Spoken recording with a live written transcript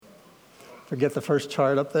Forget the first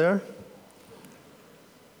chart up there.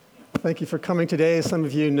 Thank you for coming today. As some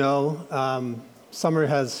of you know, summer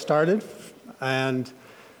has started, and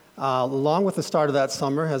along with the start of that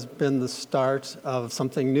summer has been the start of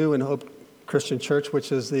something new in Hope Christian Church,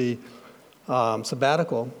 which is the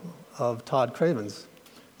sabbatical of Todd Cravens.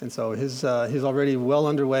 And so he's already well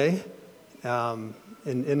underway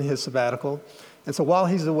in his sabbatical. And so while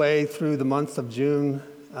he's away through the month of June,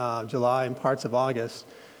 July, and parts of August,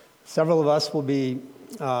 several of us will be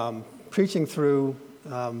preaching through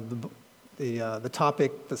the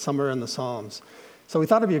topic, the summer and the Psalms. So we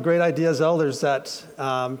thought it'd be a great idea as elders that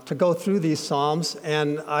to go through these Psalms,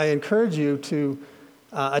 and I encourage you to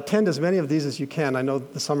attend as many of these as you can. I know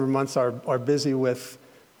the summer months are busy with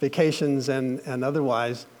vacations and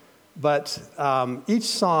otherwise, but each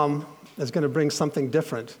Psalm is going to bring something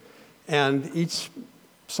different, and each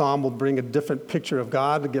Psalm will bring a different picture of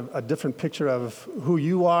God, give a different picture of who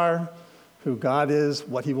you are, who God is,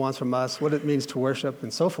 what he wants from us, what it means to worship,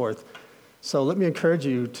 and so forth. So let me encourage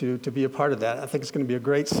you to be a part of that. I think it's going to be a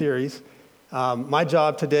great series. My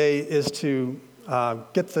job today is to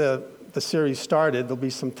get the series started. There'll be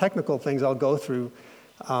some technical things I'll go through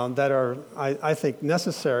that are, I think,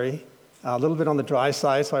 necessary, a little bit on the dry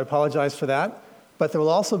side, so I apologize for that. But there will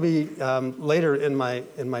also be later in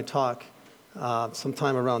my talk,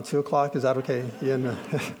 sometime around 2 o'clock. Is that okay, Ian?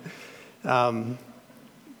 I'll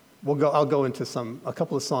go into a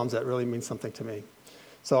couple of Psalms that really mean something to me.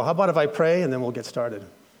 So how about if I pray and then we'll get started?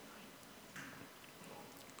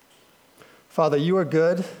 Father, you are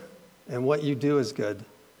good, and what you do is good.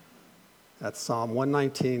 That's Psalm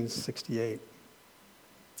 119:68.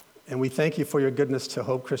 And we thank you for your goodness to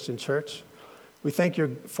Hope Christian Church. We thank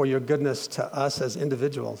you for your goodness to us as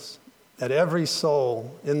individuals, that every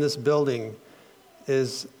soul in this building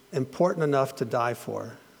is important enough to die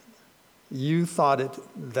for. You thought it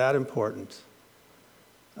that important.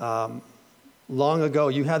 Long ago,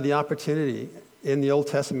 you had the opportunity, in the Old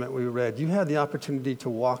Testament we read, you had the opportunity to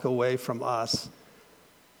walk away from us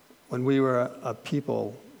when we were a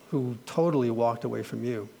people who totally walked away from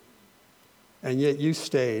you. And yet you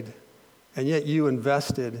stayed, and yet you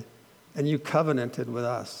invested, and you covenanted with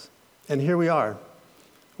us. And here we are.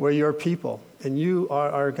 We're your people, and you are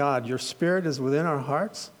our God. Your Spirit is within our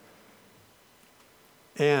hearts,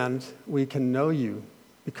 and we can know you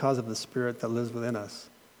because of the Spirit that lives within us.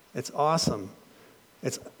 It's awesome.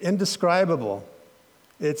 It's indescribable.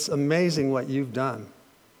 It's amazing what you've done.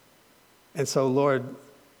 And so, Lord,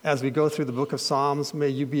 as we go through the book of Psalms, may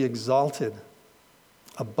you be exalted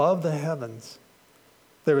above the heavens.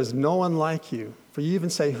 There is no one like you. For you even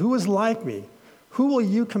say, who is like me? Who will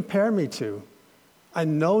you compare me to? I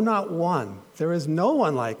know not one. There is no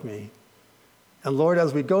one like me. And Lord,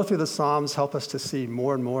 as we go through the Psalms, help us to see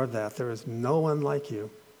more and more of that. There is no one like you.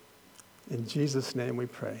 In Jesus' name we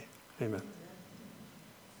pray. Amen.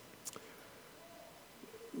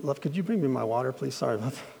 Love, could you bring me my water, please? Sorry, I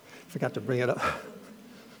forgot to bring it up.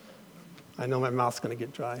 I know my mouth's going to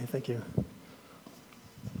get dry. Thank you.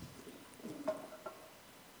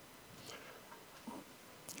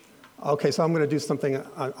 Okay, so I'm going to do something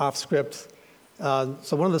off script. So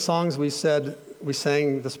one of the songs we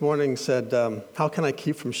sang this morning said, how can I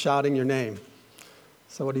keep from shouting your name?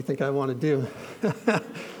 So what do you think I want to do?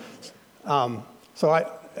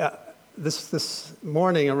 This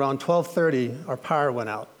morning around 12:30, our power went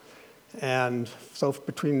out. And so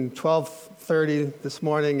between 12:30 this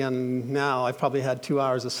morning and now, I've probably had 2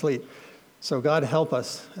 hours of sleep. So God help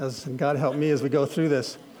us, and God help me as we go through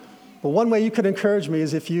this. But one way you could encourage me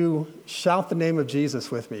is if you shout the name of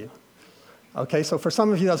Jesus with me. Okay, so for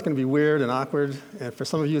some of you, that's going to be weird and awkward, and for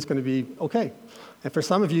some of you, it's going to be okay. And for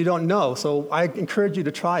some of you, you don't know, so I encourage you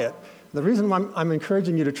to try it. The reason I'm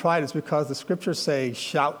encouraging you to try it is because the scriptures say,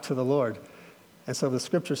 shout to the Lord. And so if the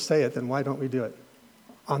scriptures say it, then why don't we do it?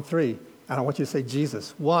 On 3. And I want you to say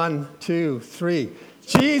Jesus. 1, 2, 3.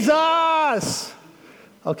 Jesus!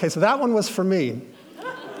 Okay, so that one was for me.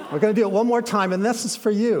 We're going to do it one more time, and this is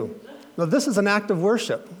for you. Now, this is an act of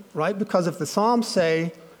worship, right? Because if the Psalms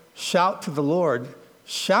say, shout to the Lord,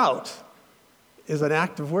 shout is an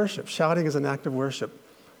act of worship. Shouting is an act of worship.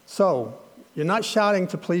 So, you're not shouting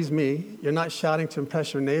to please me. You're not shouting to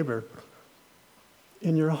impress your neighbor.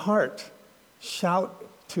 In your heart, shout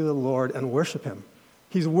to the Lord and worship him.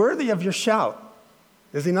 He's worthy of your shout,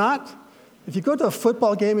 is he not? If you go to a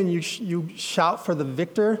football game and you shout for the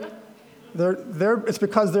victor, it's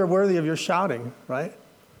because they're worthy of your shouting, right?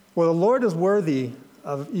 Well, the Lord is worthy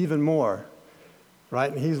of even more,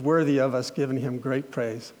 right? And he's worthy of us giving him great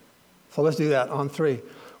praise. So let's do that on 3.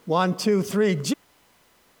 1, 2, 3.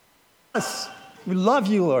 Jesus! We love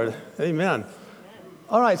you, Lord. Amen.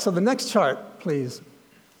 All right, so the next chart, please.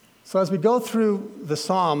 So as we go through the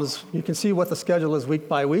Psalms, you can see what the schedule is week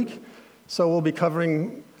by week. So we'll be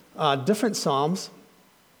covering different Psalms.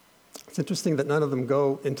 It's interesting that none of them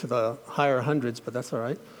go into the higher hundreds, but that's all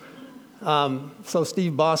right. So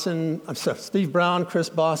Steve Brown, Chris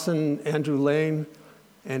Bosson, Andrew Lane,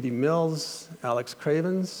 Andy Mills, Alex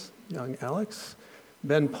Cravens, young Alex,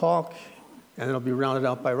 Ben Polk, and it'll be rounded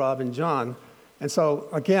out by Rob and John. And so,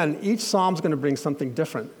 again, each psalm's going to bring something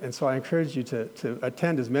different, and so I encourage you to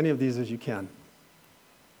attend as many of these as you can.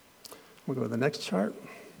 We'll go to the next chart.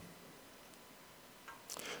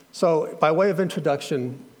 So, by way of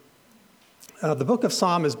introduction, the book of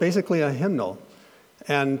Psalm is basically a hymnal,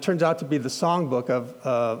 and turns out to be the songbook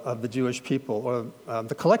of the Jewish people, or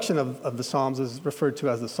the collection of the Psalms is referred to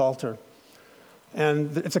as the Psalter.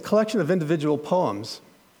 And it's a collection of individual poems.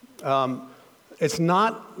 It's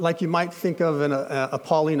not like you might think of in a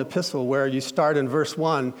Pauline epistle where you start in verse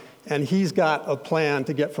 1 and he's got a plan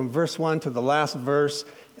to get from verse 1 to the last verse,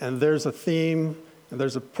 and there's a theme, and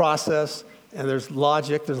there's a process, and there's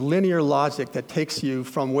logic, there's linear logic that takes you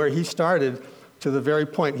from where he started to the very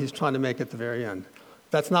point he's trying to make at the very end.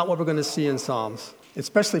 That's not what we're going to see in Psalms,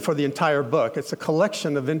 especially for the entire book. It's a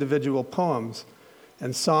collection of individual poems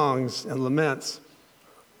and songs and laments,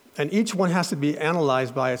 and each one has to be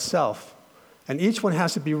analyzed by itself. And each one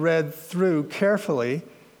has to be read through carefully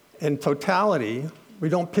in totality. We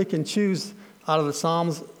don't pick and choose out of the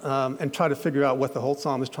Psalms and try to figure out what the whole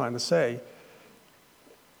Psalm is trying to say.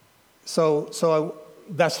 So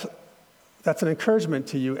that's an encouragement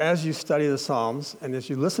to you as you study the Psalms and as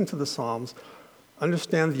you listen to the Psalms,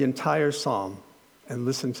 understand the entire Psalm and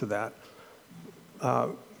listen to that.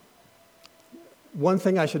 One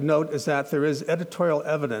thing I should note is that there is editorial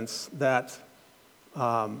evidence that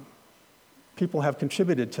people have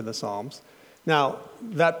contributed to the Psalms. Now,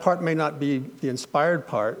 that part may not be the inspired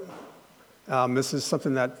part. This is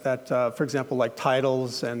something that for example, like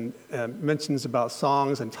titles and mentions about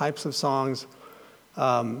songs and types of songs,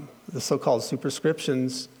 the so-called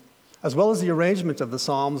superscriptions, as well as the arrangement of the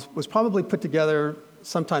Psalms, was probably put together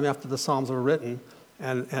sometime after the Psalms were written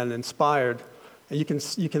and inspired. And you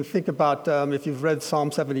can think about, if you've read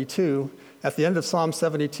Psalm 72, at the end of Psalm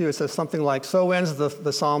 72, it says something like, "So ends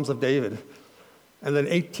the Psalms of David." And then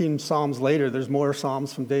 18 Psalms later, there's more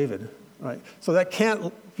Psalms from David, right? So that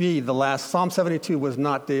can't be the last. Psalm 72 was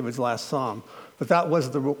not David's last Psalm, but that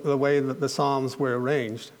was the way that the Psalms were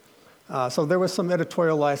arranged. So there was some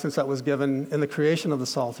editorial license that was given in the creation of the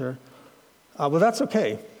Psalter. Well, that's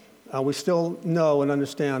okay. We still know and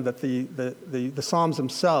understand that the Psalms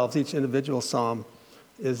themselves, each individual Psalm,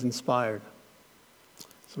 is inspired.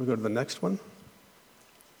 So we go to the next one.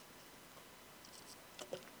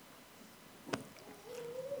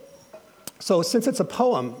 So since it's a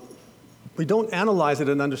poem, we don't analyze it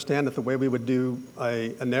and understand it the way we would do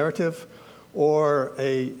a narrative or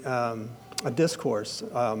a discourse,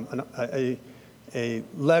 a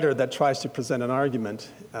letter that tries to present an argument.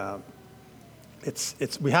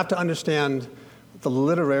 We have to understand the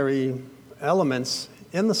literary elements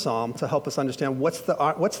in the psalm to help us understand what's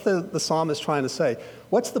the psalmist trying to say.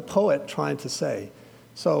 What's the poet trying to say?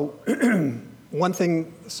 So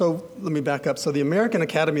let me back up. So the American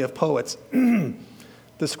Academy of Poets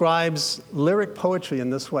describes lyric poetry in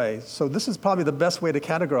this way. So this is probably the best way to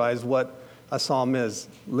categorize what a psalm is,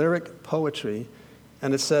 lyric poetry.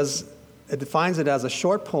 And it defines it as a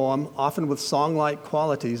short poem, often with song-like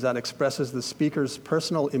qualities that expresses the speaker's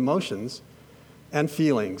personal emotions and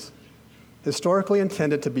feelings, historically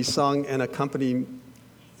intended to be sung and accompany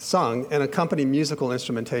musical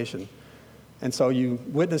instrumentation. And so you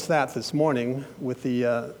witnessed that this morning with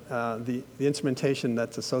the instrumentation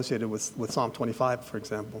that's associated with Psalm 25, for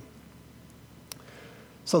example.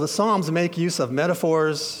 So the Psalms make use of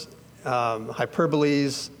metaphors,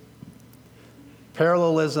 hyperboles,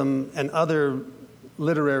 parallelism, and other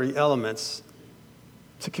literary elements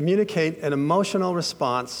to communicate an emotional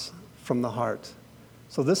response from the heart.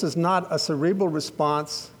 So this is not a cerebral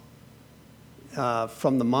response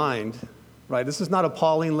from the mind, right? This is not a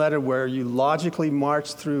Pauline letter where you logically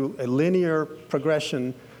march through a linear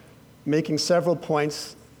progression, making several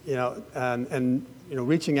points, and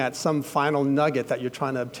reaching at some final nugget that you're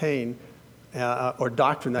trying to obtain, or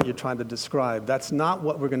doctrine that you're trying to describe. That's not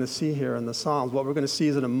what we're going to see here in the Psalms. What we're going to see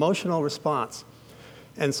is an emotional response.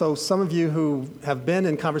 And so some of you who have been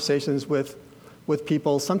in conversations with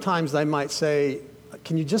people, sometimes they might say,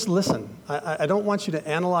 can you just listen? I don't want you to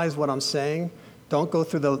analyze what I'm saying. Don't go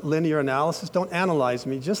through the linear analysis. Don't analyze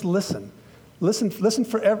me. Just listen. Listen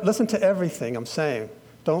to everything I'm saying.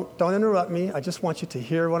 Don't interrupt me. I just want you to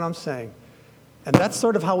hear what I'm saying. And that's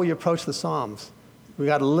sort of how we approach the Psalms. We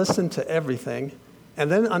got to listen to everything and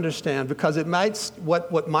then understand, because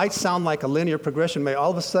what might sound like a linear progression may all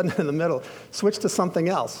of a sudden in the middle switch to something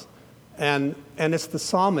else. And it's the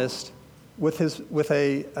psalmist with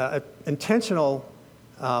a intentional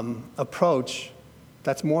approach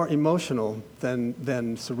that's more emotional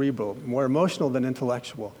than cerebral, more emotional than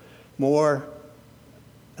intellectual, more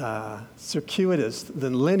circuitous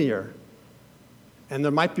than linear. And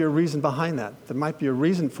there might be a reason behind that. There might be a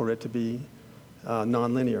reason for it to be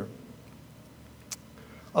nonlinear.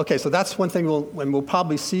 Okay, so that's one thing, we'll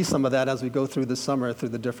probably see some of that as we go through the summer, through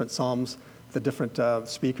the different psalms, the different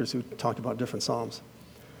speakers who talked about different psalms.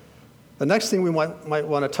 The next thing we might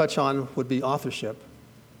want to touch on would be authorship.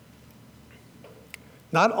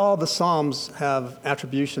 Not all the psalms have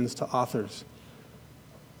attributions to authors.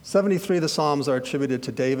 73 of the psalms are attributed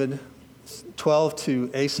to David, 12 to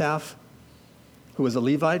Asaph, who was a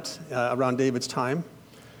Levite around David's time,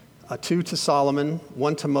 2 to Solomon,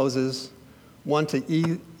 1 to Moses, 1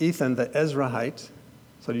 to Ethan the Ezrahite.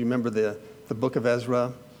 So do you remember the book of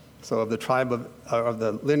Ezra? So of the tribe of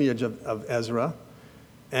the lineage of Ezra,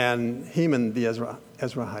 and Heman the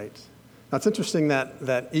Ezrahite. Now it's interesting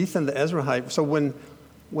that Ethan the Ezrahite, so when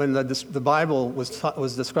the Bible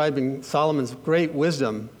was describing Solomon's great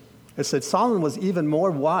wisdom, it said Solomon was even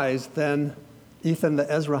more wise than Ethan the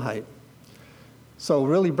Ezrahite. So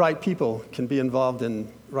really bright people can be involved in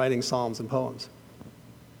writing psalms and poems.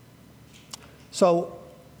 So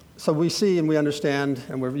we see and we understand,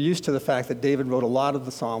 and we're used to the fact that David wrote a lot of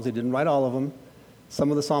the psalms. He didn't write all of them.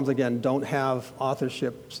 Some of the psalms, again, don't have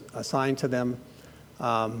authorship assigned to them,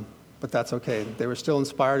 but that's okay. They were still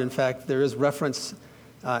inspired. In fact, there is reference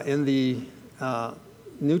in the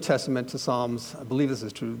New Testament to psalms, I believe this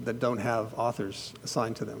is true, that don't have authors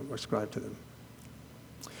assigned to them or ascribed to them.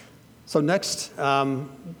 So next, the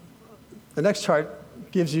next chart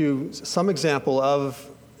gives you some example of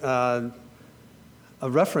a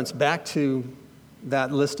reference back to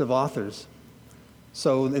that list of authors.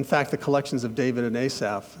 So, in fact, the collections of David and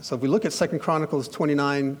Asaph. So if we look at 2 Chronicles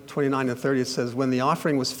 29, and 30, it says, when the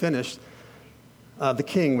offering was finished, the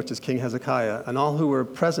king, which is King Hezekiah, and all who were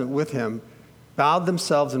present with him bowed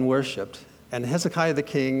themselves and worshipped. And Hezekiah the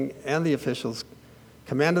king and the officials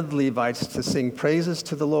commanded the Levites to sing praises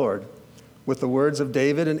to the Lord with the words of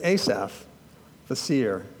David and Asaph, the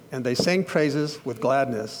seer. And they sang praises with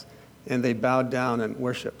gladness, and they bowed down and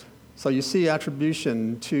worshipped. So you see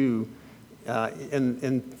attribution to,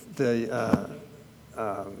 in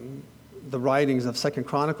the writings of 2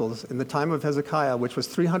 Chronicles, in the time of Hezekiah, which was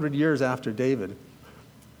 300 years after David,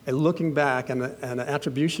 and looking back and an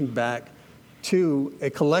attribution back to a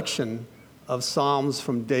collection of psalms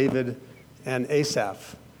from David and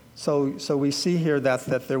Asaph. So we see here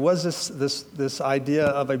that there was this idea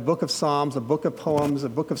of a book of psalms, a book of poems, a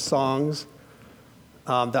book of songs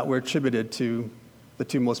that were attributed to the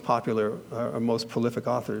two most popular or most prolific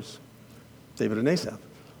authors, David and Asaph.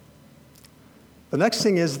 The next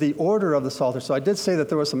thing is the order of the Psalter. So I did say that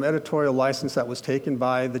there was some editorial license that was taken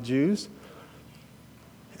by the Jews.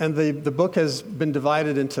 And the book has been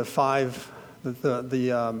divided into five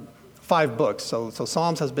books. So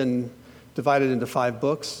Psalms has been divided into 5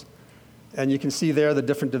 books. And you can see there the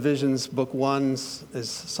different divisions. Book 1 is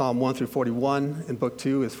Psalm 1 through 41, and Book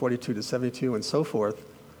 2 is 42 to 72, and so forth.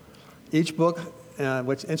 Each book,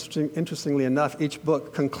 which interestingly enough, each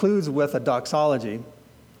book concludes with a doxology.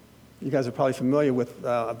 You guys are probably familiar with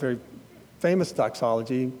a very famous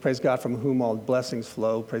doxology, praise God from whom all blessings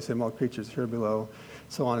flow, praise him all creatures here below,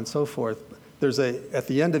 so on and so forth. At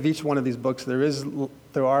the end of each one of these books,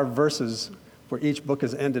 there are verses where each book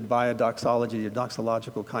is ended by a doxology, a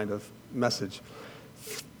doxological kind of message.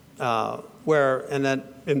 And then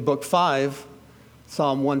in Book 5,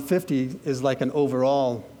 Psalm 150 is like an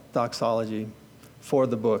overall doxology for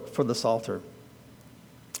the book, for the Psalter.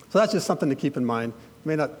 So that's just something to keep in mind. It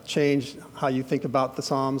may not change how you think about the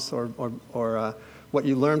Psalms or what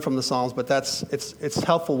you learn from the Psalms, but it's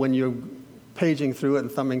helpful when you're paging through it and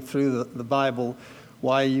thumbing through the Bible,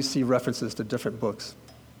 why you see references to different books.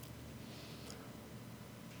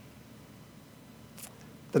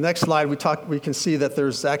 The next slide, we can see that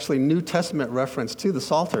there's actually New Testament reference to the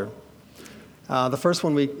Psalter. The first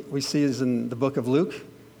one we see is in the book of Luke,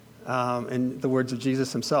 in the words of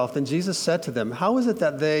Jesus himself. Then Jesus said to them, how is it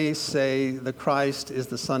that they say the Christ is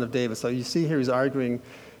the son of David? So you see here he's arguing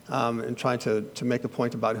and trying to make a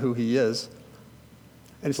point about who he is.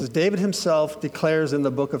 And it says, David himself declares in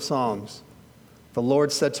the book of Psalms, the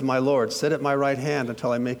Lord said to my Lord, sit at my right hand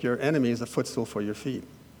until I make your enemies a footstool for your feet.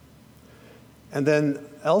 And then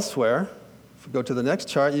elsewhere, if we go to the next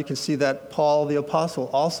chart, you can see that Paul the Apostle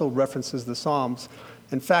also references the Psalms.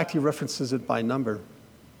 In fact, he references it by number.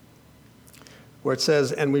 where it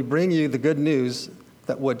says, "And we bring you the good news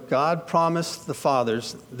that what God promised the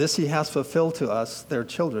fathers, this he has fulfilled to us, their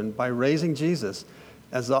children, by raising Jesus,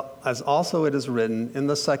 as also it is written in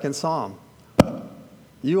the second psalm.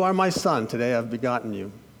 You are my son, today I've begotten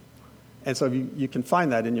you." And so you can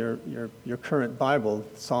find that in your current Bible.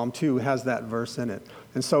 Psalm 2 has that verse in it.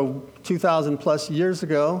 And so 2,000 plus years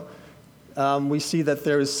ago, we see that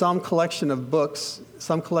there is some collection of books,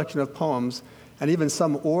 some collection of poems, and even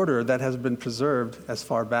some order that has been preserved as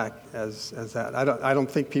far back as that. I don't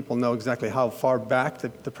think people know exactly how far back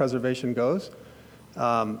the preservation goes,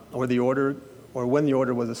 or the order, or when the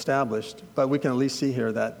order was established. But we can at least see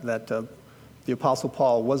here that the Apostle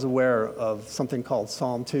Paul was aware of something called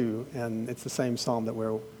Psalm 2, and it's the same psalm that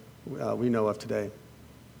we know of today.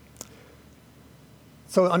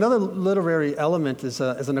 So another literary element is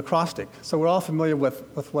an acrostic. So we're all familiar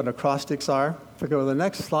with what acrostics are. If we go to the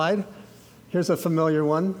next slide, here's a familiar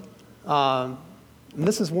one.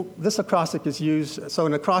 This acrostic is used, so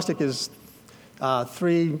an acrostic is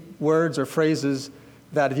 3 words or phrases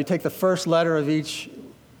that if you take the first letter of each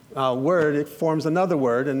word, it forms another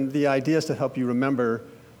word, and the idea is to help you remember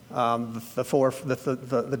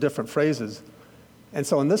the different phrases. And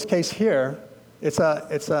so in this case here, it's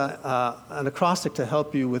an acrostic to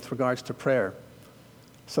help you with regards to prayer.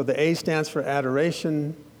 So the A stands for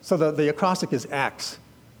adoration. So the acrostic is ACTS.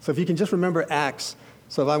 So if you can just remember ACTS,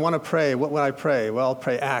 so if I want to pray, what would I pray? Well, I'll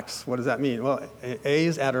pray ACTS. What does that mean? Well, A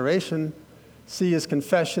is adoration, C is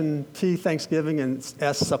confession, T, thanksgiving, and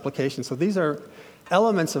S, supplication. So these are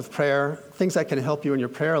elements of prayer, things that can help you in your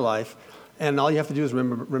prayer life, and all you have to do is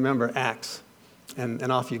remember ACTS,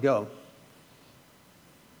 and off you go.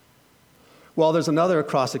 Well, there's another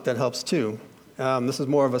acrostic that helps too. This is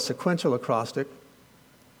more of a sequential acrostic.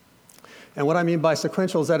 And what I mean by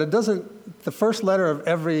sequential is that the first letter of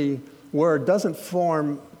every word doesn't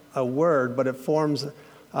form a word, but it forms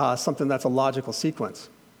something that's a logical sequence.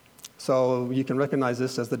 So you can recognize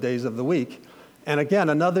this as the days of the week. And again,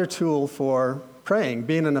 another tool for praying,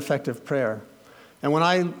 being an effective prayer. And when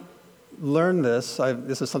I learned this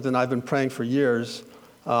is something I've been praying for years,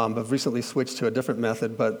 but recently switched to a different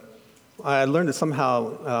method, but I learned that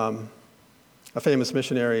somehow a famous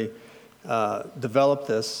missionary developed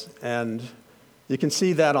this, and you can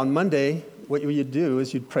see that on Monday, what you'd do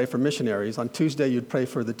is you'd pray for missionaries. On Tuesday, you'd pray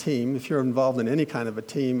for the team, if you're involved in any kind of a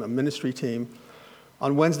team, a ministry team.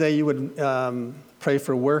 On Wednesday, you would pray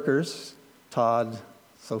for workers, Todd,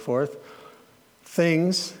 so forth.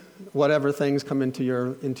 Things, whatever things come into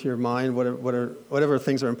your mind, whatever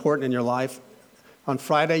things are important in your life. On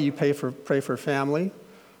Friday, you pray for family.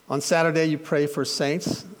 On Saturday, you pray for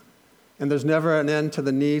saints. And there's never an end to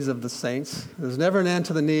the needs of the saints. There's never an end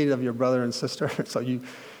to the need of your brother and sister. So you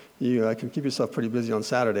can keep yourself pretty busy on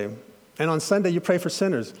Saturday. And on Sunday, you pray for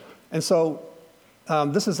sinners. And so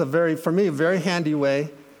this is for me, a very handy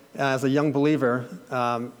way as a young believer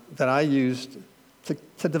that I used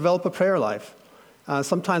to develop a prayer life.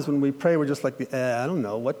 Sometimes when we pray, we're just like, I don't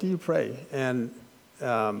know, what do you pray? And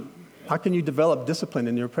how can you develop discipline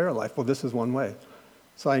in your prayer life? Well, this is one way.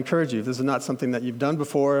 So I encourage you, if this is not something that you've done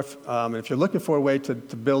before, if you're looking for a way to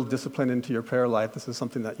build discipline into your prayer life, this is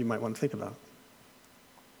something that you might want to think about.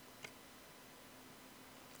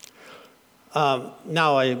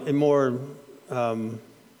 Now, a more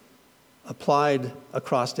applied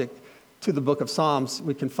acrostic to the book of Psalms,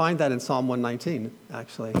 we can find that in Psalm 119,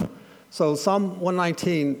 actually. So Psalm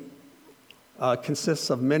 119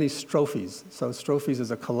 consists of many strophes. So strophes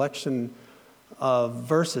is a collection of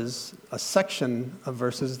verses, a section of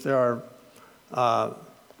verses. There are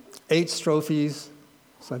 8 strophes.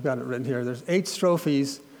 So I've got it written here. There's 8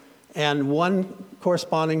 strophes and one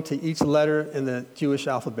corresponding to each letter in the Jewish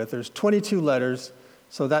alphabet. There's 22 letters,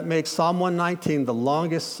 so that makes Psalm 119 the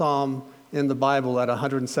longest psalm in the Bible at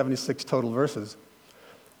 176 total verses.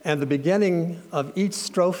 And the beginning of each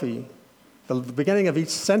strophe, the beginning of each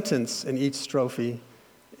sentence in each strophe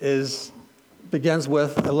begins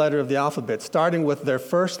with a letter of the alphabet, starting with their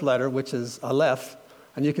first letter, which is Aleph.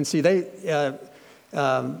 And you can see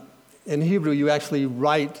in Hebrew, you actually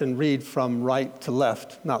write and read from right to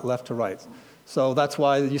left, not left to right. So that's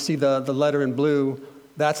why you see the letter in blue.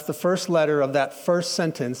 That's the first letter of that first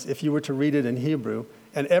sentence if you were to read it in Hebrew.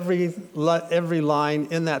 And every line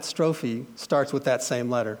in that strophe starts with that same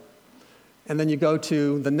letter. And then you go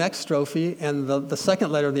to the next strophe, and the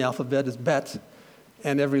second letter of the alphabet is Bet.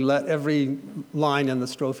 And every line in the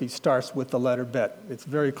strophe starts with the letter Bet. It's a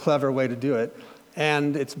very clever way to do it.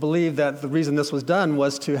 And it's believed that the reason this was done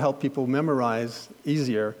was to help people memorize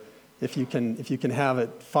easier if you can have it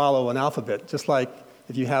follow an alphabet. Just like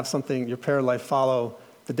if you have something, your prayer life follow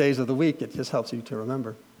the days of the week, it just helps you to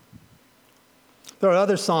remember. There are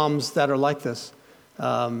other psalms that are like this,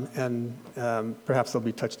 and perhaps they'll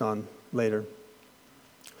be touched on later.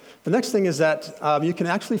 The next thing is that you can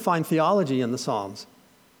actually find theology in the Psalms.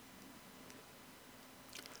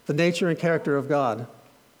 The nature and character of God.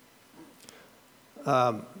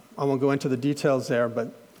 I won't go into the details there,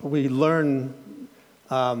 but we learn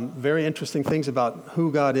very interesting things about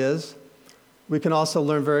who God is. We can also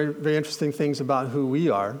learn very, very interesting things about who we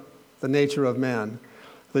are, the nature of man,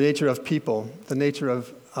 the nature of people, the nature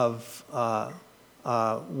of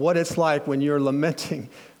what it's like when you're lamenting.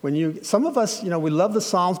 Some of us, we love the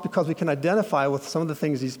Psalms because we can identify with some of the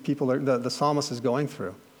things these people the psalmist is going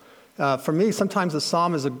through. For me, sometimes the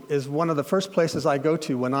Psalm is one of the first places I go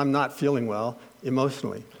to when I'm not feeling well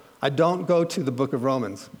emotionally. I don't go to the book of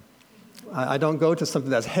Romans. I don't go to something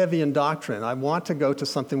that's heavy in doctrine. I want to go to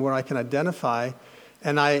something where I can identify,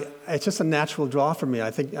 and it's just a natural draw for me.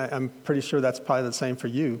 I'm pretty sure that's probably the same for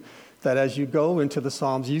you, that as you go into the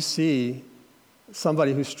Psalms, you see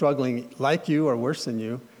somebody who's struggling like you or worse than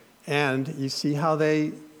you, and you see how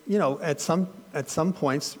they, at some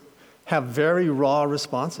points, have very raw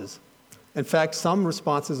responses. In fact, some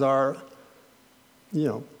responses are,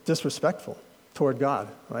 disrespectful toward God,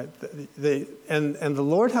 right? And the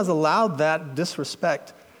Lord has allowed that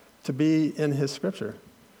disrespect to be in His Scripture.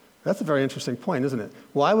 That's a very interesting point, isn't it?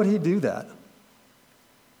 Why would He do that?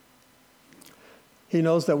 He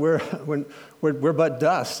knows that we're but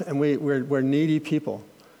dust, and we're needy people,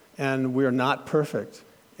 and we're not perfect,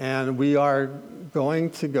 and we are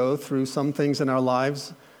going to go through some things in our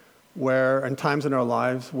lives and times in our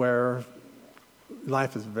lives where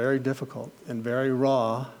life is very difficult and very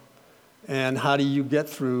raw. And how do you get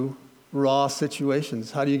through raw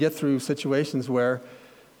situations? How do you get through situations where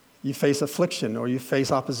you face affliction, or you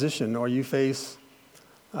face opposition, or you face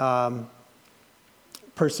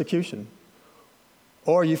persecution,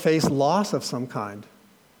 or you face loss of some kind,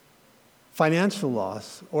 financial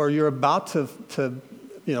loss, or you're about to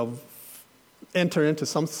enter into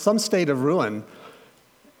some state of ruin?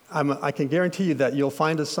 I can guarantee you that you'll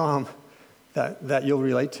find a psalm that you'll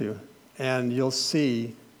relate to, and you'll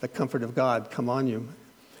see the comfort of God come on you,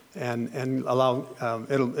 and allow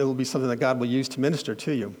it'll be something that God will use to minister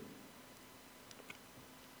to you.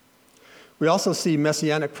 We also see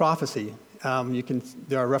messianic prophecy.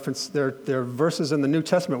 There are verses in the New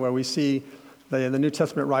Testament where we see the New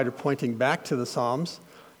Testament writer pointing back to the Psalms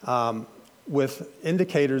with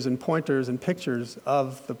indicators and pointers and pictures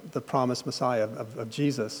of the promised Messiah, of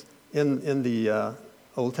Jesus in the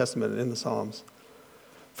Old Testament, in the Psalms,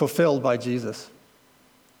 fulfilled by Jesus.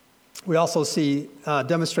 We also see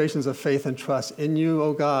demonstrations of faith and trust. In you,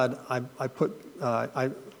 O God,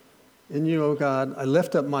 in you, O God, I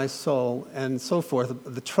lift up my soul, and so forth.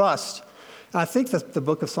 The trust. And I think that the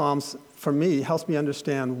book of Psalms, for me, helps me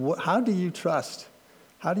understand how do you trust?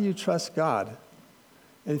 How do you trust God?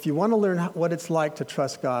 And if you want to learn what it's like to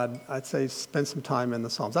trust God, I'd say spend some time in the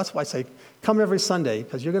Psalms. That's why I say come every Sunday,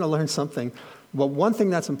 because you're going to learn something. But one thing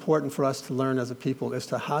that's important for us to learn as a people is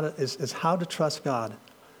how to trust God.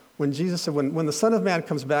 When Jesus said, when the Son of Man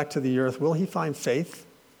comes back to the earth, will He find faith?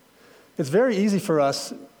 It's very easy for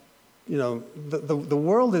us. The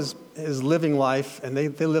world is living life, and they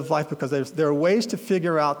live life because there are ways to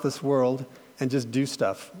figure out this world and just do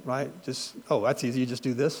stuff, right? That's easy, you just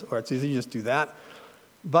do this, or it's easy, you just do that.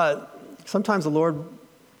 But sometimes the Lord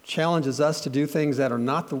challenges us to do things that are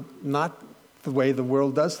not the way the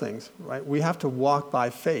world does things, right? We have to walk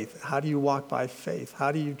by faith. How do you walk by faith?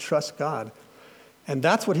 How do you trust God? And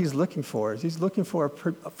that's what He's looking for. He's looking for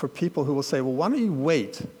people who will say, well, why don't you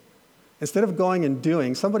wait? Instead of going and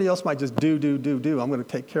doing, somebody else might just do. I'm going to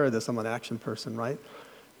take care of this. I'm an action person, right?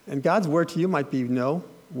 And God's word to you might be, no,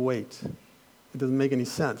 wait. It doesn't make any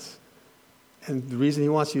sense. And the reason He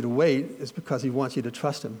wants you to wait is because He wants you to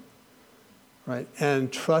trust Him, right?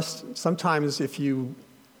 And trust, sometimes if you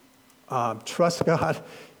trust God,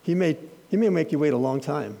 He may make you wait a long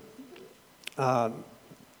time. But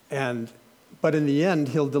in the end,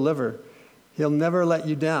 He'll deliver. He'll never let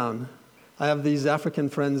you down. I have these African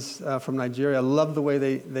friends from Nigeria. I love the way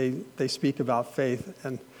they speak about faith.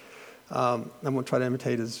 And I won't try to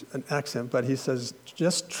imitate his accent, but he says,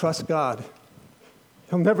 just trust God.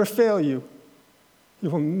 He'll never fail you. He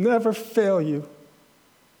will never fail you.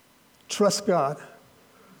 Trust God.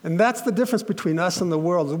 And that's the difference between us and the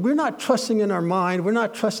world. We're not trusting in our mind. We're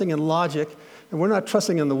not trusting in logic. And we're not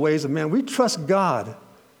trusting in the ways of man. We trust God,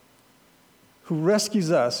 who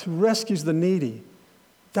rescues us, who rescues the needy.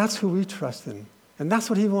 That's who we trust in. And that's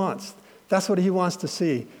what He wants. That's what He wants to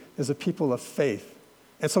see, is a people of faith.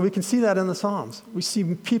 And so we can see that in the Psalms. We see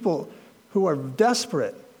people who are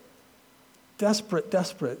desperate,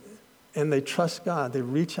 and they trust God. They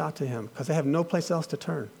reach out to him because they have no place else to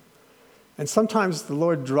turn. And sometimes the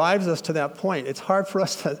Lord drives us to that point. It's hard for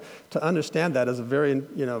us to understand that as a very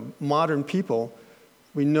modern people.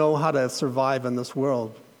 We know how to survive in this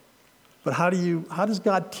world. But how does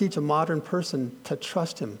God teach a modern person to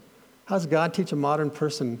trust him? How does God teach a modern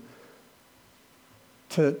person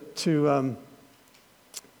to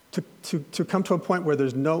come to a point where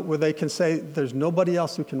where they can say, there's nobody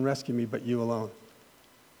else who can rescue me but you alone?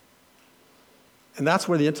 And that's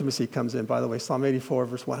where the intimacy comes in, by the way. Psalm 84,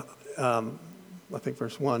 verse 1, I think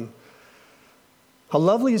verse 1. How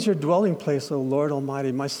lovely is your dwelling place, O Lord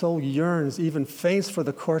Almighty. My soul yearns, even faints for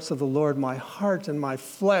the courts of the Lord. My heart and my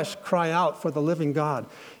flesh cry out for the living God.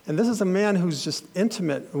 And this is a man who's just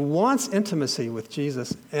intimate, who wants intimacy with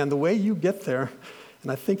Jesus. And the way you get there,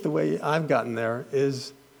 and I think the way I've gotten there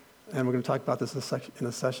is, and we're going to talk about this in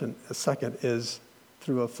a second, is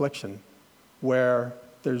through affliction, where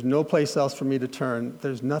there's no place else for me to turn.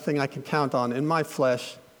 There's nothing I can count on in my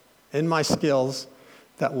flesh, in my skills,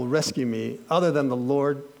 that will rescue me other than the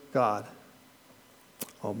Lord God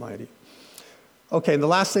Almighty. Okay, and the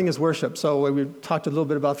last thing is worship. So we talked a little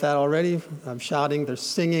bit about that already. Shouting, there's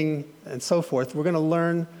singing, and so forth. We're going to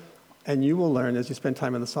learn, and you will learn as you spend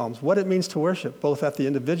time in the Psalms, what it means to worship, both at the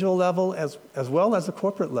individual level as well as the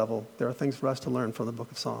corporate level. There are things for us to learn from the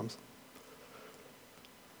book of Psalms.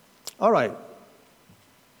 All right.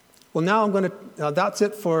 Well, now I'm going to, that's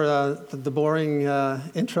it for the boring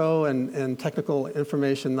intro and technical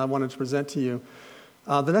information I wanted to present to you.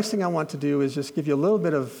 The next thing I want to do is just give you a little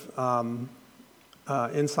bit of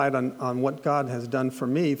insight on what God has done for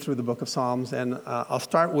me through the book of Psalms. And I'll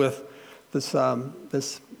start with this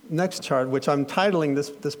next chart, which I'm titling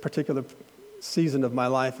this particular season of my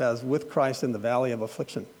life as With Christ in the Valley of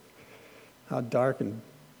Affliction. How dark and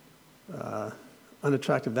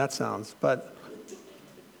unattractive that sounds. But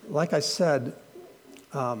like I said,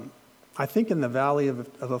 I think in the valley of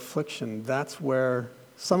affliction, that's where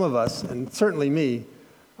some of us, and certainly me,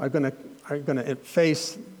 are going to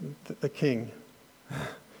face the King.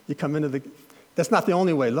 You come into that's not the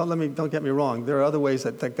only way. Don't get me wrong. There are other ways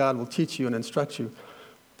that God will teach you and instruct you.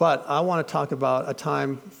 But I want to talk about a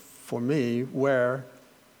time for me where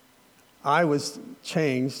I was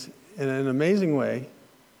changed in an amazing way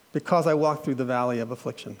because I walked through the valley of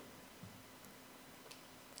affliction.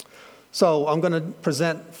 So I'm going to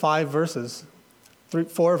present 5 verses,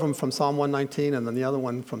 4 of them from Psalm 119, and then the other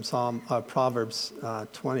one from Proverbs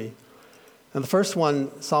 20. And the first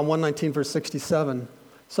one, Psalm 119, verse 67.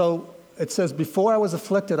 So it says, "Before I was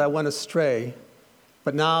afflicted, I went astray,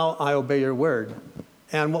 but now I obey your word."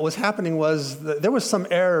 And what was happening was there was some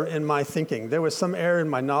error in my thinking. There was some error in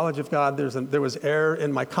my knowledge of God. There was error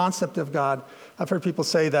in my concept of God. I've heard people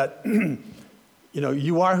say that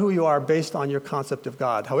you are who you are based on your concept of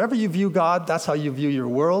God. However you view God, that's how you view your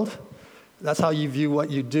world. That's how you view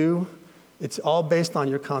what you do. It's all based on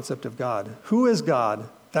your concept of God. Who is God?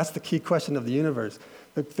 That's the key question of the universe.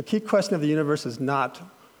 The key question of the universe is not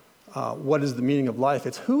what is the meaning of life.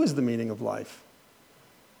 It's who is the meaning of life.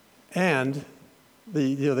 And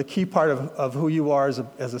the key part of who you are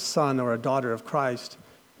as a son or a daughter of Christ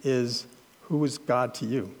is who is God to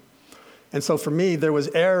you. And so for me, there was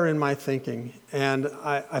error in my thinking, and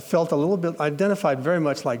I felt a little bit identified very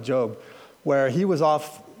much like Job, where he was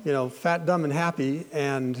off, fat, dumb, and happy,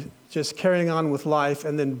 and just carrying on with life,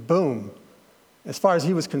 and then boom, as far as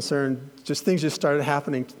he was concerned, things just started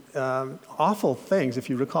happening, awful things, if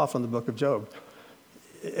you recall from the book of Job.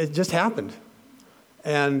 It just happened.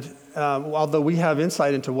 And although we have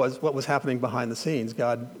insight into what was happening behind the scenes,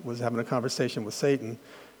 God was having a conversation with Satan.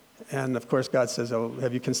 And of course, God says, "Oh,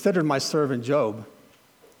 have you considered my servant Job?"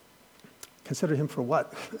 Consider him for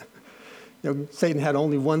what? Satan had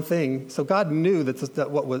only one thing. So God knew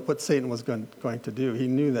that what Satan was going to do. He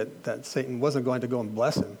knew that Satan wasn't going to go and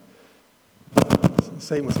bless him.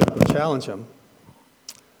 Satan was going to challenge him.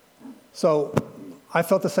 So I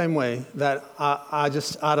felt the same way, that I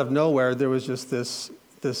just out of nowhere, there was just this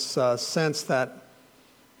sense that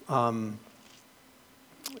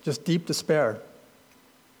just deep despair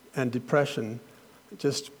and depression,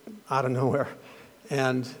 just out of nowhere.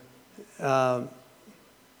 And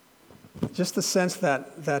just the sense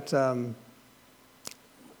that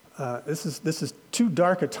this is too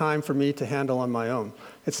dark a time for me to handle on my own.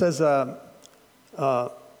 It says in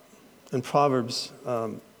Proverbs,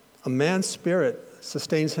 a man's spirit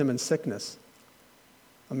sustains him in sickness.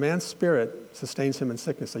 A man's spirit sustains him in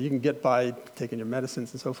sickness. So you can get by taking your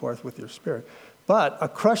medicines and so forth with your spirit. But a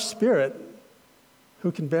crushed spirit,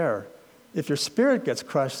 who can bear? If your spirit gets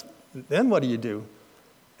crushed, then what do you do?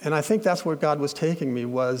 And I think that's where God was taking me,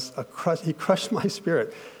 he crushed my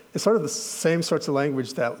spirit. It's sort of the same sorts of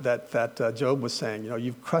language that Job was saying.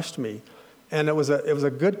 You've crushed me, and it was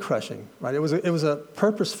a good crushing, right? It was a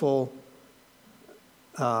purposeful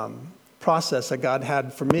process that God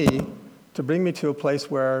had for me to bring me to a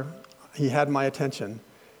place where He had my attention,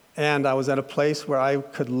 and I was at a place where I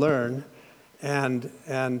could learn, and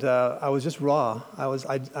I was just raw. I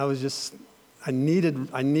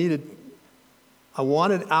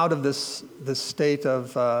wanted out of this state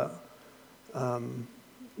of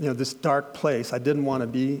this dark place. I didn't want to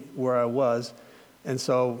be where I was, and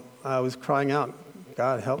so I was crying out,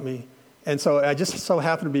 God, help me. And so I just so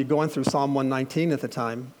happened to be going through Psalm 119 at the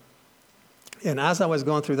time, and as I was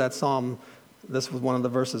going through that psalm, this was one of the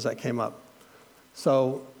verses that came up.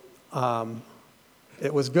 So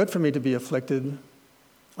it was good for me to be afflicted.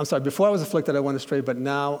 I'm sorry, before I was afflicted, I went astray, but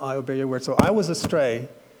now I obey your word. So I was astray.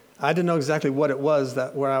 I didn't know exactly what it was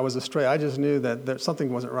where I was astray. I just knew that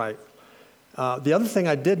something wasn't right. The other thing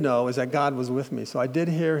I did know is that God was with me. So I did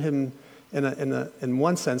hear Him in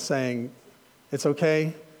one sense saying, it's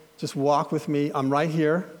okay, just walk with me. I'm right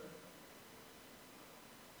here.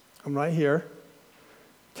 I'm right here.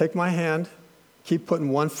 Take my hand, keep putting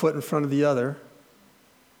one foot in front of the other,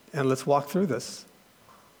 and let's walk through this.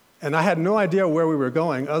 And I had no idea where we were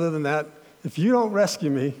going other than that, if you don't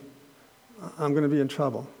rescue me, I'm going to be in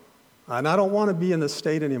trouble. And I don't want to be in this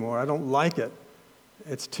state anymore. I don't like it.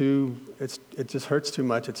 It just hurts too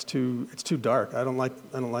much. It's too dark. I don't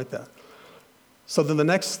like that. So then the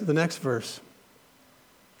next verse.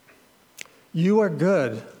 You are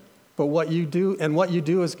good, but what you do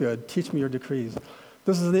is good. Teach me your decrees.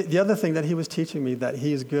 This is the other thing that He was teaching me, that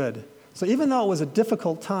He is good. So even though it was a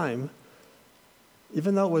difficult time,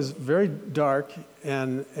 even though it was very dark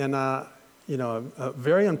and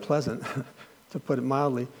very unpleasant, to put it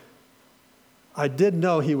mildly, I did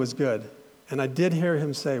know He was good. And I did hear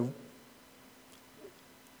Him say,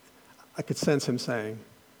 I could sense Him saying,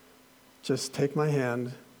 just take my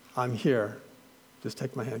hand, I'm here. Just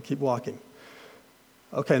take my hand, keep walking.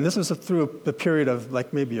 Okay, and this was through a period of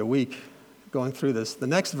like maybe a week going through this. The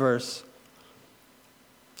next verse,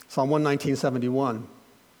 Psalm 119:71.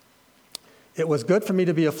 It was good for me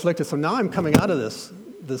to be afflicted. So now I'm coming out of this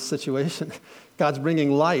situation. God's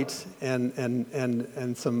bringing light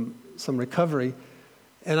and some recovery.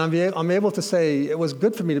 And I'm able to say, it was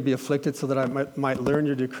good for me to be afflicted so that I might learn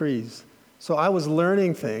your decrees. So I was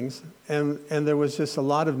learning things, and there was just a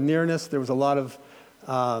lot of nearness. There was a lot of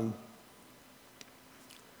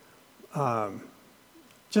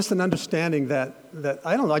just an understanding that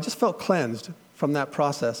I don't know, I just felt cleansed from that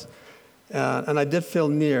process. And I did feel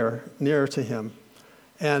nearer to Him.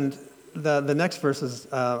 And the next verse is,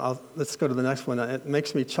 let's go to the next one. It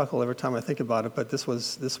makes me chuckle every time I think about it, but this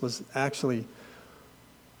was actually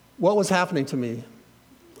what was happening to me.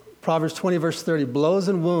 Proverbs 20, verse 30, blows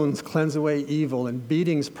and wounds cleanse away evil, and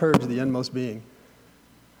beatings purge the inmost being.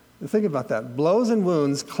 And think about that. Blows and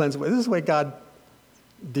wounds cleanse away. This is the way God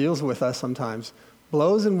deals with us sometimes.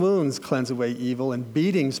 Blows and wounds cleanse away evil, and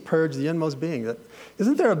beatings purge the inmost being.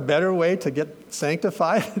 Isn't there a better way to get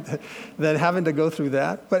sanctified than having to go through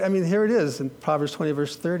that? But I mean, here it is in Proverbs 20,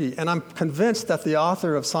 verse 30. And I'm convinced that the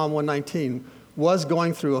author of Psalm 119 was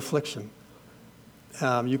going through affliction.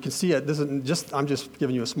 You can see it. I'm just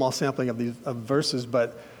giving you a small sampling of these verses,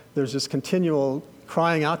 but there's this continual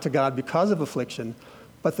crying out to God because of affliction.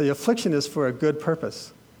 But the affliction is for a good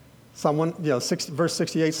purpose. Verse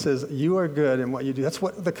 68 says, you are good in what you do. That's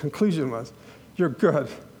what the conclusion was. You're good.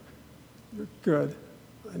 You're good.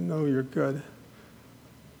 I know you're good.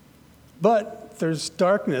 But there's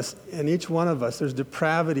darkness in each one of us. There's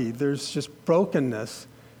depravity. There's just brokenness.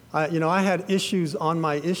 I had issues on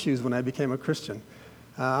my issues when I became a Christian.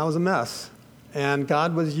 I was a mess. And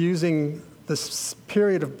God was using this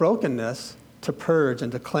period of brokenness to purge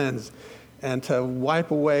and to cleanse and to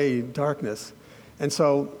wipe away darkness. And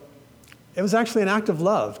so it was actually an act of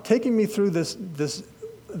love, taking me through this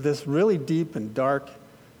really deep and dark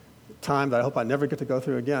time that I hope I never get to go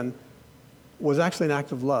through again, was actually an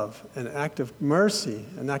act of love, an act of mercy,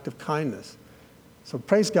 an act of kindness. So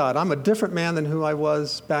praise God. I'm a different man than who I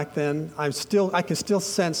was back then. I can still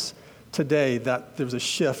sense today that there was a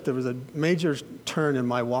shift. There was a major turn in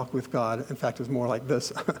my walk with God. In fact, it was more like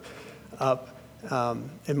this,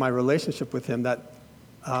 in my relationship with Him that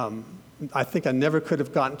I think I never could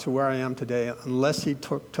have gotten to where I am today unless He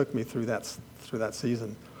took me through that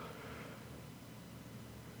season.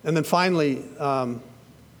 And then finally,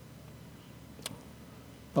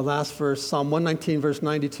 the last verse, Psalm 119, verse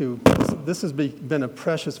 92. This has been a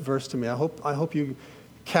precious verse to me. I hope you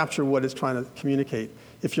capture what it's trying to communicate.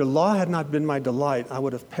 If your law had not been my delight, I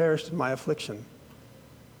would have perished in my affliction.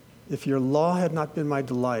 If your law had not been my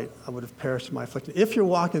delight, I would have perished in my affliction. If you're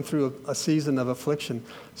walking through a season of affliction,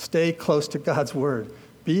 stay close to God's word.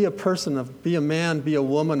 Be a man, be a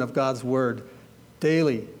woman of God's word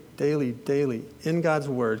daily, daily, daily in God's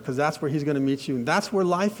word, because that's where he's going to meet you. And that's where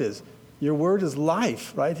life is. Your word is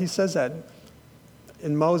life, right? He says that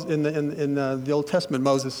in the Old Testament.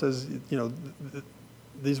 Moses says,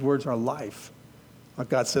 these words are life.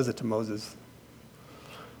 God says it to Moses.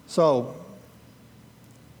 So,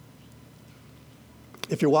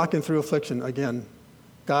 if you're walking through affliction, again,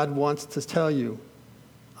 God wants to tell you,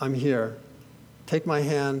 I'm here. Take my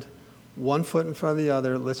hand, one foot in front of the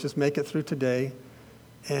other. Let's just make it through today.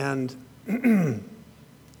 And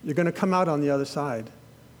you're going to come out on the other side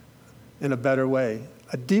in a better way,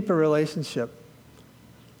 a deeper relationship,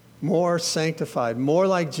 more sanctified, more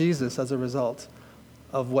like Jesus as a result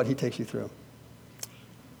of what he takes you through.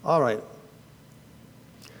 All right.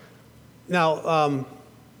 Now,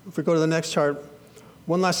 if we go to the next chart,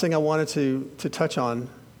 one last thing I wanted to touch on.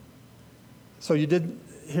 So you did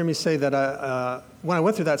hear me say that when I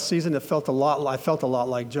went through that season, I felt a lot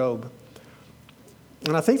like Job.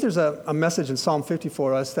 And I think there's a message in Psalm 50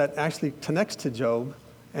 for us that actually connects to Job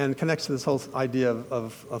and connects to this whole idea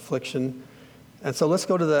of affliction. And so let's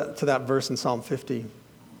go to that verse in Psalm 50.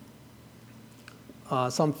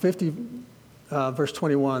 Psalm 50, verse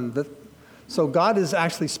 21. So God is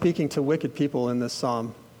actually speaking to wicked people in this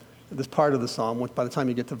psalm, this part of the psalm, which by the time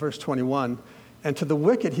you get to verse 21. And to the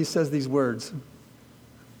wicked, he says these words.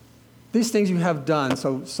 These things you have done.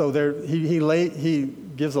 So there, he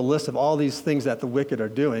gives a list of all these things that the wicked are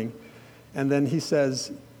doing. And then he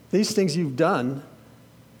says, these things you've done,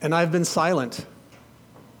 and I've been silent.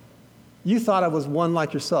 You thought I was one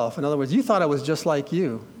like yourself. In other words, you thought I was just like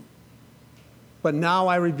you. But now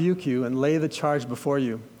I rebuke you and lay the charge before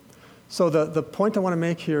you. So the point I want to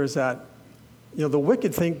make here is that, the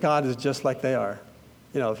wicked think God is just like they are.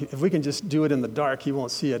 If we can just do it in the dark, he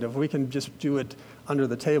won't see it. If we can just do it under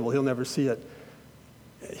the table, he'll never see it.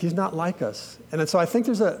 He's not like us. And so I think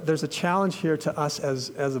there's a challenge here to us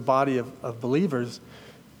as a body of believers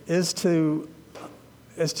is to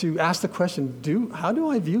ask the question, how do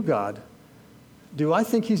I view God? Do I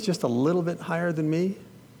think he's just a little bit higher than me?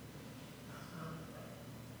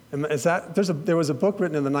 There was a book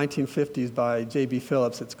written in the 1950s by J.B.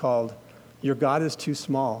 Phillips. It's called Your God is Too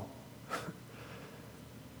Small.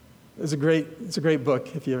 It's a great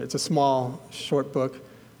book. It's a small, short book,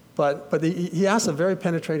 but he asks a very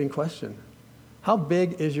penetrating question: how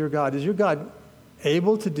big is your God? Is your God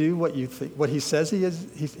able to do what he says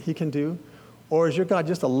he can do, or is your God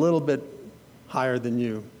just a little bit higher than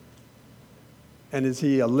you? And is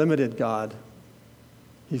he a limited God?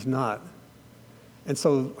 He's not. And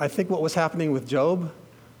so I think what was happening with Job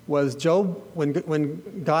was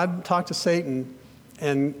when God talked to Satan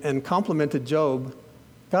and complimented Job,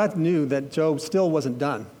 God knew that Job still wasn't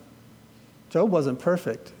done. Job wasn't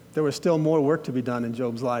perfect. There was still more work to be done in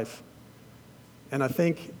Job's life. And I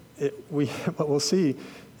think what we'll see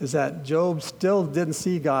is that Job still didn't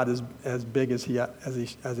see God as big as he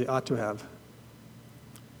ought to have.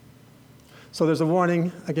 So there's a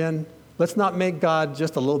warning, again, let's not make God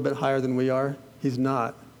just a little bit higher than we are. He's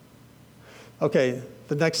not. Okay,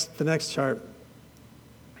 the next chart.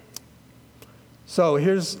 So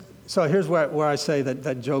here's where I say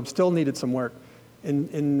that Job still needed some work.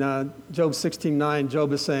 In Job 16:9,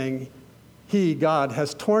 Job is saying, He, God,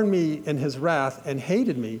 has torn me in his wrath and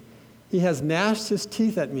hated me. He has gnashed his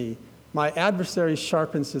teeth at me. My adversary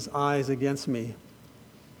sharpens his eyes against me.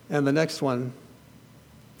 And the next one,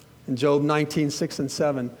 in Job 19:6 and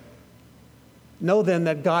 7, know then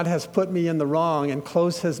that God has put me in the wrong and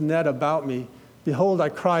closed his net about me. Behold, I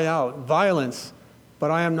cry out, violence, but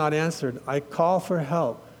I am not answered. I call for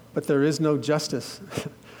help, but there is no justice.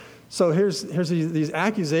 So here's these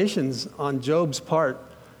accusations on Job's part.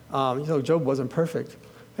 Job wasn't perfect.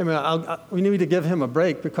 I mean, we need to give him a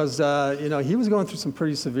break because, he was going through some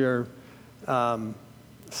pretty severe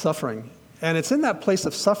suffering. And it's in that place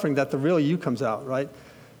of suffering that the real you comes out, right?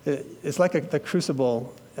 It's like the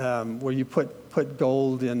crucible where you put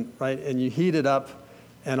gold in, right? And you heat it up,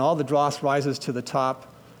 and all the dross rises to the top.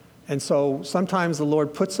 And so sometimes the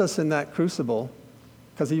Lord puts us in that crucible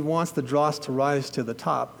because he wants the dross to rise to the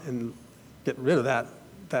top and get rid of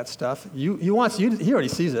that stuff. He already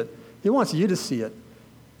sees it. He wants you to see it.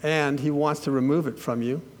 And he wants to remove it from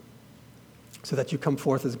you so that you come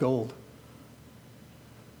forth as gold.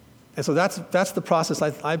 And so that's the process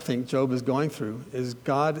I think Job is going through, is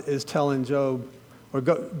God is telling Job, or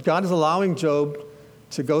God is allowing Job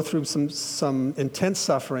to go through some intense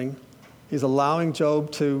suffering. He's allowing Job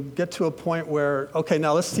to get to a point where, okay,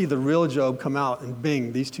 now let's see the real Job come out, and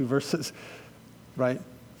bing, these two verses, right?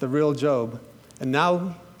 The real Job. And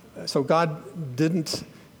now, so God didn't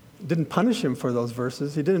punish him for those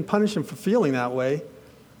verses. He didn't punish him for feeling that way,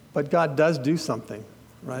 but God does do something,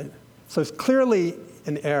 right? So it's clearly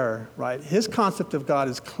an error, right? His concept of God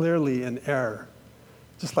is clearly an error,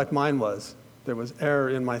 just like mine was. There was error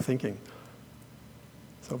in my thinking.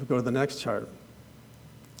 So if we go to the next chart.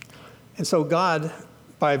 And so God,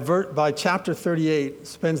 by chapter 38,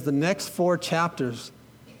 spends the next 4 chapters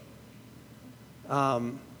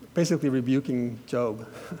basically rebuking Job.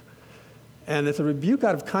 And it's a rebuke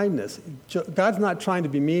out of kindness. God's not trying to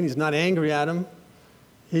be mean. He's not angry at him.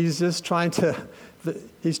 He's just trying to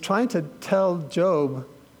tell Job,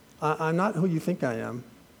 I'm not who you think I am.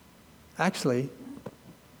 Actually,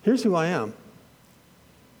 here's who I am.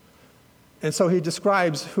 And so he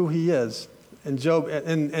describes who he is. And Job,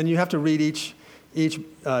 and you have to read each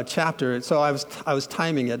chapter. So I was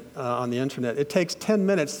timing it on the internet. It takes 10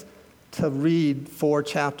 minutes to read 4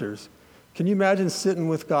 chapters. Can you imagine sitting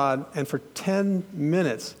with God and for 10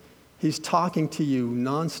 minutes he's talking to you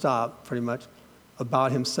nonstop, pretty much,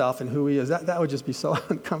 about himself and who he is? That would just be so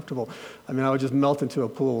uncomfortable. I mean, I would just melt into a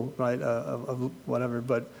pool, right, of whatever,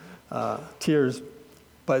 but tears.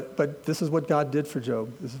 But this is what God did for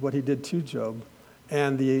Job. This is what he did to Job.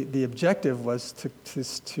 And the objective was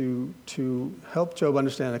to help Job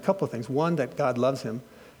understand a couple of things. One, that God loves him.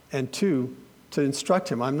 And 2, to instruct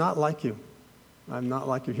him. I'm not like you. I'm not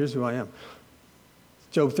like you. Here's who I am.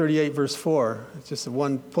 Job 38, verse 4. It's just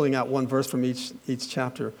pulling out one verse from each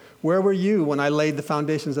chapter. Where were you when I laid the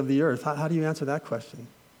foundations of the earth? How do you answer that question?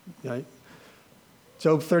 Right?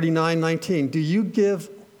 Job 39, 19. Do you give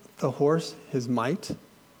the horse his might?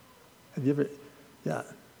 Have you ever? Yeah.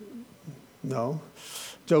 No.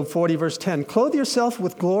 Job 40, verse 10. Clothe yourself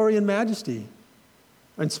with glory and majesty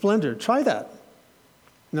and splendor. Try that.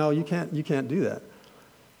 No, you can't do that.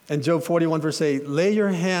 And Job 41, verse 8, lay your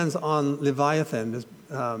hands on Leviathan.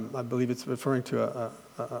 I believe it's referring to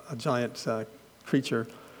a giant creature.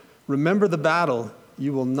 Remember the battle.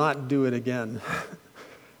 You will not do it again.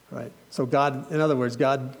 Right? So God, in other words,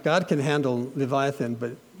 God can handle Leviathan,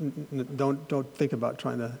 but don't think about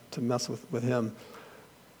trying to mess with him.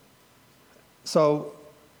 So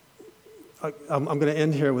I'm going to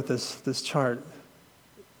end here with this chart.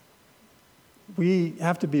 We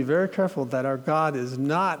have to be very careful that our God is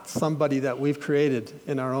not somebody that we've created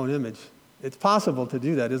in our own image. It's possible to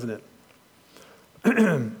do that, isn't it?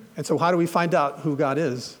 And so how do we find out who God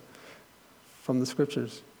is? From the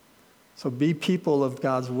scriptures. So be people of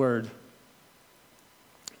God's word.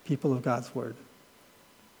 People of God's word.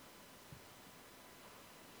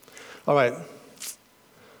 All right.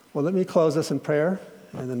 Well, let me close this in prayer,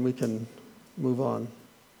 and then we can move on.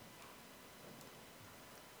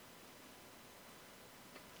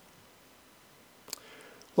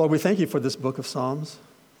 Lord, we thank you for this book of Psalms.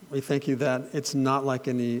 We thank you that it's not like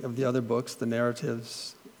any of the other books, the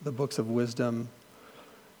narratives, the books of wisdom.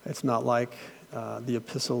 It's not like the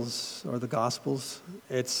epistles or the gospels.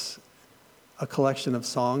 It's a collection of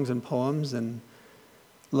songs and poems and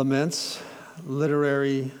laments,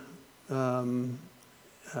 literary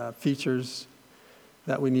features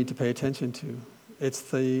that we need to pay attention to. It's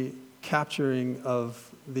the capturing of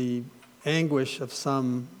the anguish of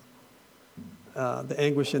some, the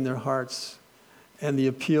anguish in their hearts, and the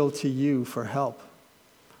appeal to you for help.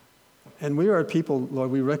 And we are a people,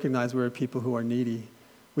 Lord, we recognize we're a people who are needy.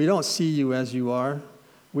 We don't see you as you are.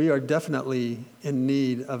 We are definitely in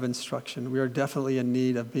need of instruction. We are definitely in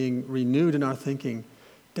need of being renewed in our thinking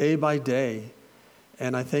day by day.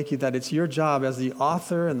 And I thank you that it's your job as the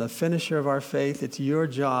author and the finisher of our faith, it's your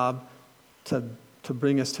job to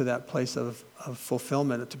bring us to that place of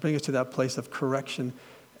fulfillment, to bring us to that place of correction,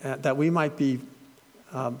 that we might be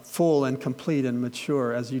full and complete and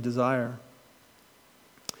mature as you desire.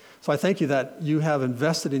 So I thank you that you have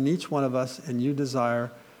invested in each one of us and you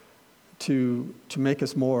desire to make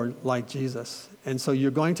us more like Jesus. And so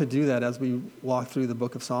you're going to do that as we walk through the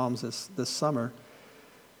book of Psalms this summer.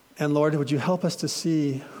 And Lord, would you help us to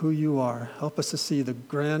see who you are? Help us to see the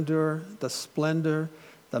grandeur, the splendor,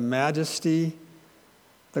 the majesty,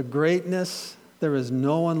 the greatness. There is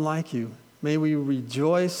no one like you. May we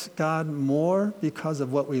rejoice, God, more because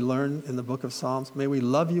of what we learn in the book of Psalms. May we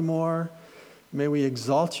love you more. May we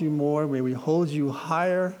exalt you more. May we hold you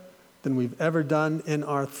higher than we've ever done in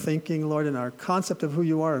our thinking, Lord, in our concept of who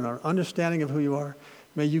you are and our understanding of who you are.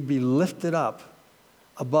 May you be lifted up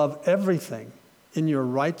above everything in your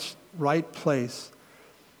right place.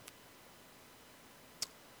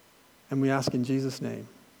 And we ask in Jesus' name,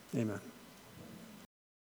 amen.